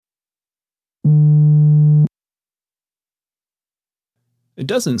It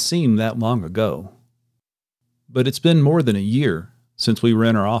doesn't seem that long ago, but it's been more than a year since we were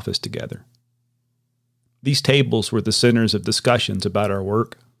in our office together. These tables were the centers of discussions about our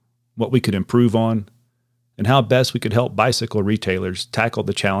work, what we could improve on, and how best we could help bicycle retailers tackle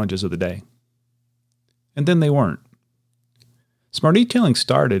the challenges of the day. And then they weren't. Smart Detailing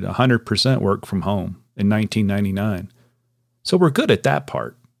started 100% work from home in 1999, so we're good at that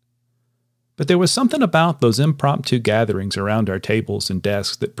part. But there was something about those impromptu gatherings around our tables and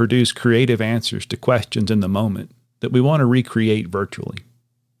desks that produced creative answers to questions in the moment that we want to recreate virtually.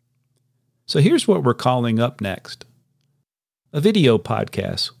 So here's what we're calling up next. A video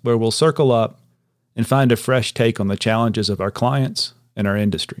podcast where we'll circle up and find a fresh take on the challenges of our clients and our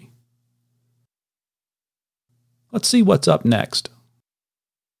industry. Let's see what's up next.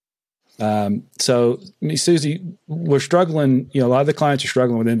 So, Susie, we're struggling. A lot of the clients are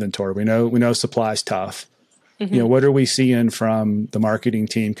struggling with inventory. We know supply's tough. Mm-hmm. What are we seeing from the marketing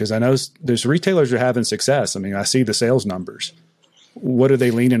team? Because I know there's retailers who are having success. I see the sales numbers. What are they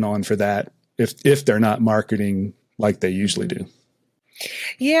leaning on for that if they're not marketing like they usually do?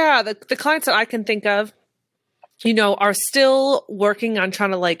 Yeah, the clients that I can think of, are still working on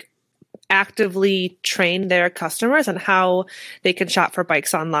trying to actively train their customers on how they can shop for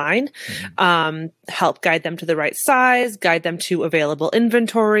bikes online, help guide them to the right size, guide them to available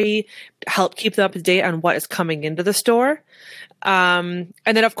inventory, help keep them up to date on what is coming into the store. And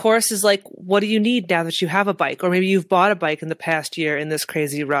then of course is what do you need now that you have a bike, or maybe you've bought a bike in the past year in this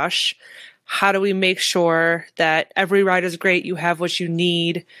crazy rush? How do we make sure that every ride is great? You have what you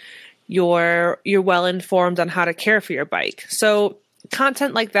need. You're well informed on how to care for your bike. So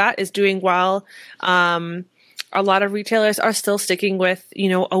content like that is doing well. A lot of retailers are still sticking with,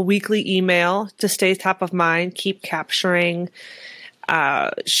 a weekly email to stay top of mind, keep capturing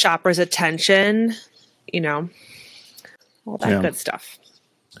shoppers' attention, all that good stuff.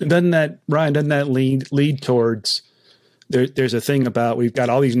 Doesn't that lead towards there's a thing about we've got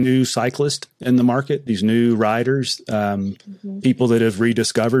all these new cyclists in the market, these new riders, people that have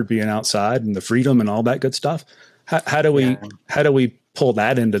rediscovered being outside and the freedom and all that good stuff. How do we pull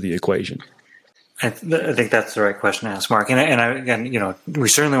that into the equation? I think that's the right question to ask, Mark. And we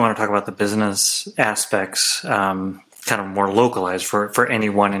certainly want to talk about the business aspects, kind of more localized for any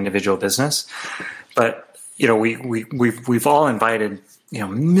one individual business. But we've all invited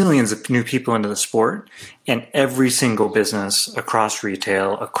millions of new people into the sport, and every single business across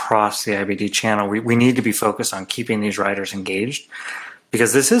retail, across the IBD channel, we need to be focused on keeping these riders engaged,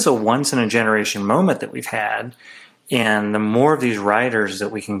 because this is a once in a generation moment that we've had. And the more of these riders that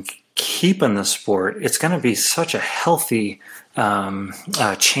we can keep in the sport, it's going to be such a healthy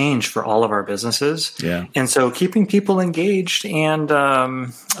change for all of our businesses. Yeah. And so keeping people engaged and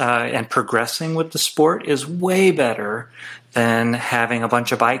progressing with the sport is way better than having a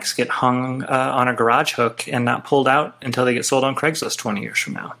bunch of bikes get hung on a garage hook and not pulled out until they get sold on Craigslist 20 years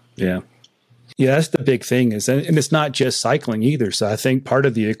from now. Yeah. Yeah, that's the big thing and it's not just cycling either. So I think part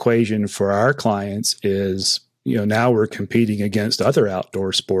of the equation for our clients is, now we're competing against other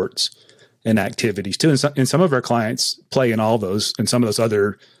outdoor sports and activities too. And some of our clients play in all those and some of those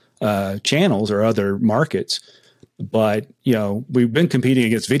other channels or other markets. But, we've been competing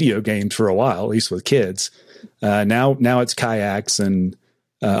against video games for a while, at least with kids. Now it's kayaks and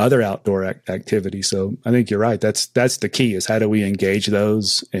other outdoor activities. So I think you're right. That's the key is how do we engage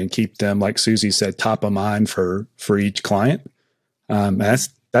those and keep them, like Susie said, top of mind for each client. That's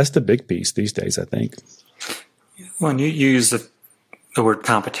the big piece these days, I think. Well, you use the word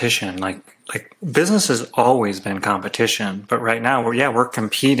competition, like business has always been competition, but right now we're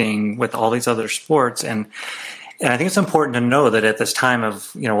competing with all these other sports. And I think it's important to know that at this time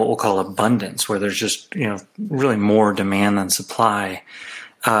of, what we'll call abundance, where there's just, really more demand than supply,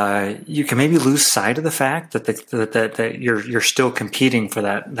 you can maybe lose sight of the fact that you're still competing for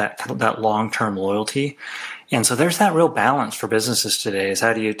that long-term loyalty. And so there's that real balance for businesses today is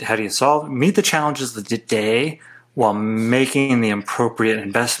how do you meet the challenges of the day while making the appropriate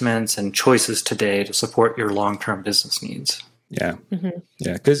investments and choices today to support your long-term business needs. Yeah. Mm-hmm.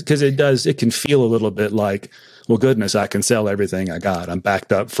 Yeah. Cause it can feel a little bit like, well, goodness, I can sell everything I got. I'm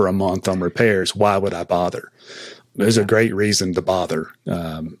backed up for a month on repairs. Why would I bother? There's a great reason to bother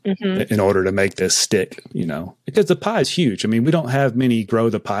in order to make this stick, because the pie is huge. We don't have many grow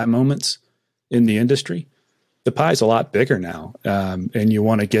the pie moments in the industry. The pie is a lot bigger now, and you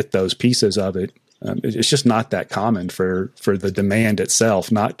want to get those pieces of it. It's just not that common for the demand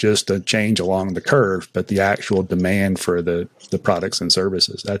itself, not just a change along the curve, but the actual demand for the products and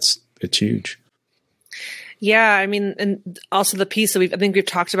services. It's huge. Yeah, I mean, and also the piece that I think we've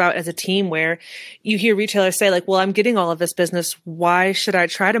talked about as a team where you hear retailers say like, well, I'm getting all of this business. Why should I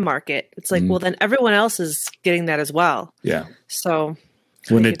try to market? It's like, well, then everyone else is getting that as well. Yeah. So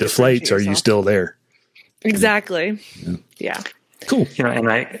when it deflates, are you still there? Exactly. Yeah. Cool. You know, and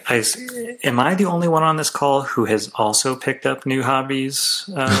I am I the only one on this call who has also picked up new hobbies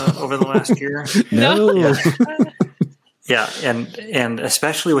over the last year? No. Yeah, and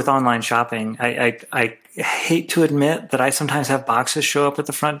especially with online shopping, I hate to admit that I sometimes have boxes show up at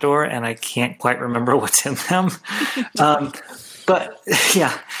the front door and I can't quite remember what's in them. But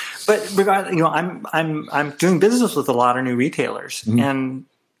regardless, you know, I'm doing business with a lot of new retailers, and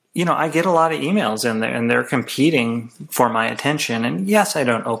you know, I get a lot of emails in there, and they're competing for my attention. And yes, I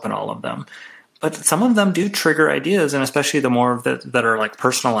don't open all of them, but some of them do trigger ideas, and especially the more that are like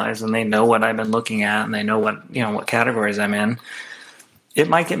personalized, and they know what I've been looking at, and they know what categories I'm in. It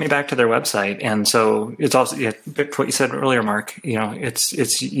might get me back to their website, and so it's also what you said earlier, Mark. You know,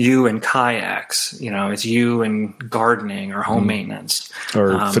 it's you and kayaks. You know, it's you and gardening or home maintenance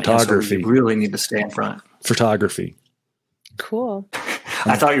or photography. So you really need to stay in front. Photography. Cool.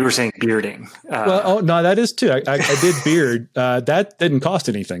 I thought you were saying bearding. No, that is too. I did beard. That didn't cost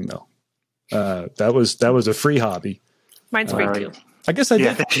anything though. That was a free hobby. Mine's free too. I guess I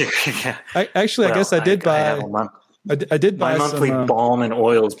did. Yeah. I guess I did buy. I did buy my monthly some, balm and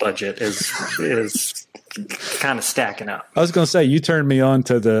oils budget is kind of stacking up. I was going to say you turned me on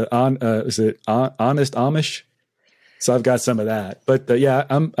to the Honest Amish, so I've got some of that. But yeah,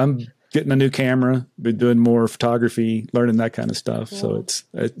 I'm getting a new camera, been doing more photography, learning that kind of stuff. Cool. So it's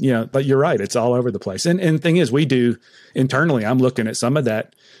but you're right, it's all over the place. And the thing is, we do internally. I'm looking at some of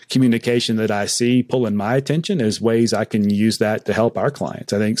that communication that I see pulling my attention as ways I can use that to help our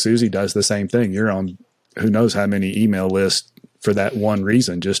clients. I think Susie does the same thing. You're on who knows how many email lists for that one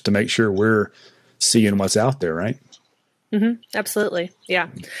reason, just to make sure we're seeing what's out there, right? Mm-hmm. Absolutely. Yeah.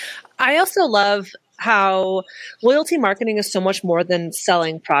 I also love how loyalty marketing is so much more than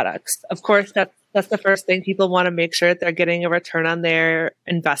selling products. Of course, that's the first thing. People want to make sure that they're getting a return on their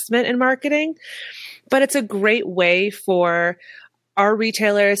investment in marketing. But it's a great way for our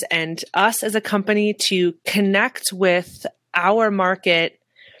retailers and us as a company to connect with our market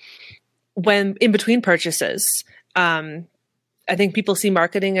when in between purchases. I think people see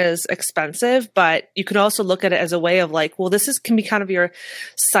marketing as expensive, but you can also look at it as a way of like, well, can be kind of your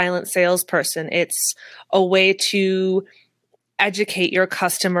silent salesperson. It's a way to educate your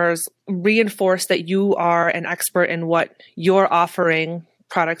customers, reinforce that you are an expert in what you're offering,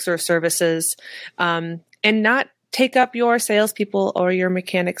 products or services, and not take up your salespeople or your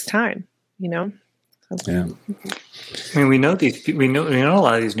mechanics' time, you know? Yeah. I mean, we know a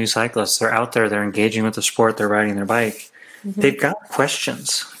lot of these new cyclists. They're out there. They're engaging with the sport. They're riding their bike. Mm-hmm. They've got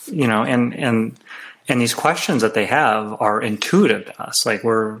questions, you know, and these questions that they have are intuitive to us. Like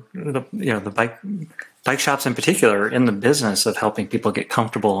the bike shops in particular are in the business of helping people get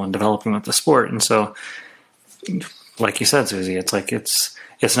comfortable and developing with the sport. And so, like you said, Susie, it's like it's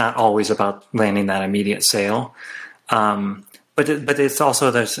not always about landing that immediate sale, but it's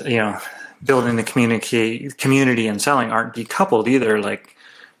also this, you know, building the community and selling aren't decoupled either. Like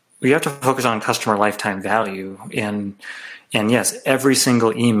we have to focus on customer lifetime value, and yes, every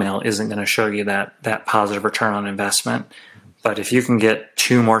single email isn't going to show you that positive return on investment. But if you can get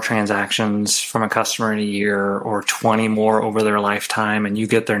 2 more transactions from a customer in a year or 20 more over their lifetime, and you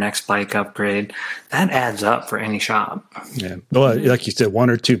get their next bike upgrade, that adds up for any shop. Yeah. Well, like you said, 1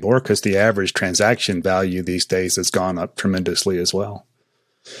 or 2 more, because the average transaction value these days has gone up tremendously as well.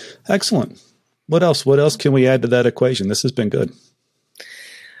 Excellent. What else? What else can we add to that equation? This has been good.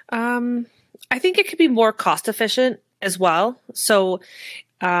 I think it could be more cost efficient as well. So,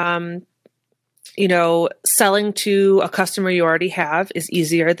 you know, selling to a customer you already have is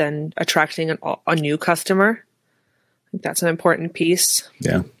easier than attracting a new customer. I think that's an important piece.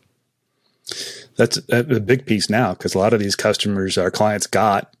 Yeah. That's a big piece now, because a lot of these customers our clients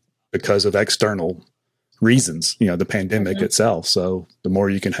got because of external reasons, you know, the pandemic itself. So the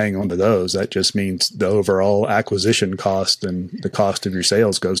more you can hang on to those, that just means the overall acquisition cost and the cost of your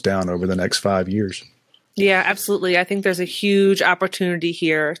sales goes down over the next 5 years. Yeah, absolutely. I think there's a huge opportunity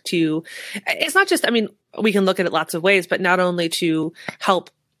here it's not just, I mean, we can look at it lots of ways, but not only to help,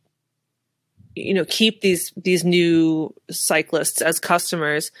 you know, keep these new cyclists as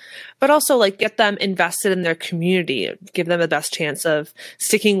customers, but also like get them invested in their community, give them the best chance of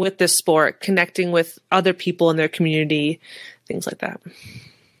sticking with this sport, connecting with other people in their community, things like that.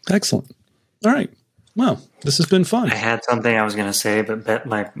 Excellent. All right. Well, this has been fun. I had something I was going to say, but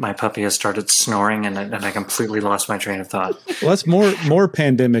my puppy has started snoring, and I completely lost my train of thought. Well, that's more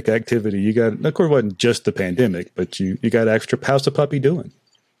pandemic activity. You got, of course, it wasn't just the pandemic, but you got extra. How's the puppy doing?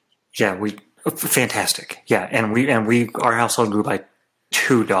 Yeah, fantastic. Yeah, and our household grew by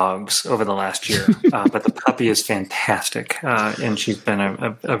 2 dogs over the last year, but the puppy is fantastic, and she's been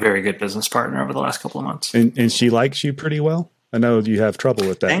a very good business partner over the last couple of months. And she likes you pretty well. I know you have trouble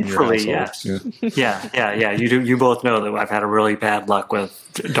with that. Thankfully, in your household. yes. Yeah. You both know that I've had a really bad luck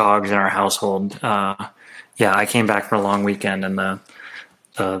with dogs in our household. I came back from a long weekend, and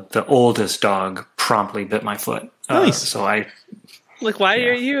the oldest dog promptly bit my foot. Nice. So I. Like, why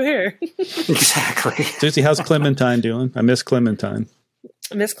are you here? Exactly. Susie, how's Clementine doing? I miss Clementine.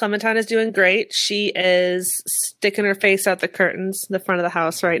 Miss Clementine is doing great. She is sticking her face out the curtains in the front of the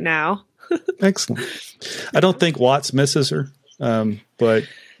house right now. Excellent. I don't think Watts misses her, but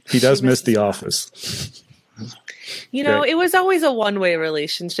he does miss The Office. You know, It was always a one-way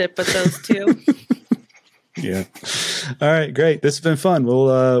relationship with those two. Yeah. All right, great. This has been fun.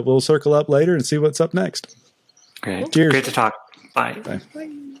 We'll circle up later and see what's up next. Great. Cheers. Great to talk. Bye. Bye. Bye.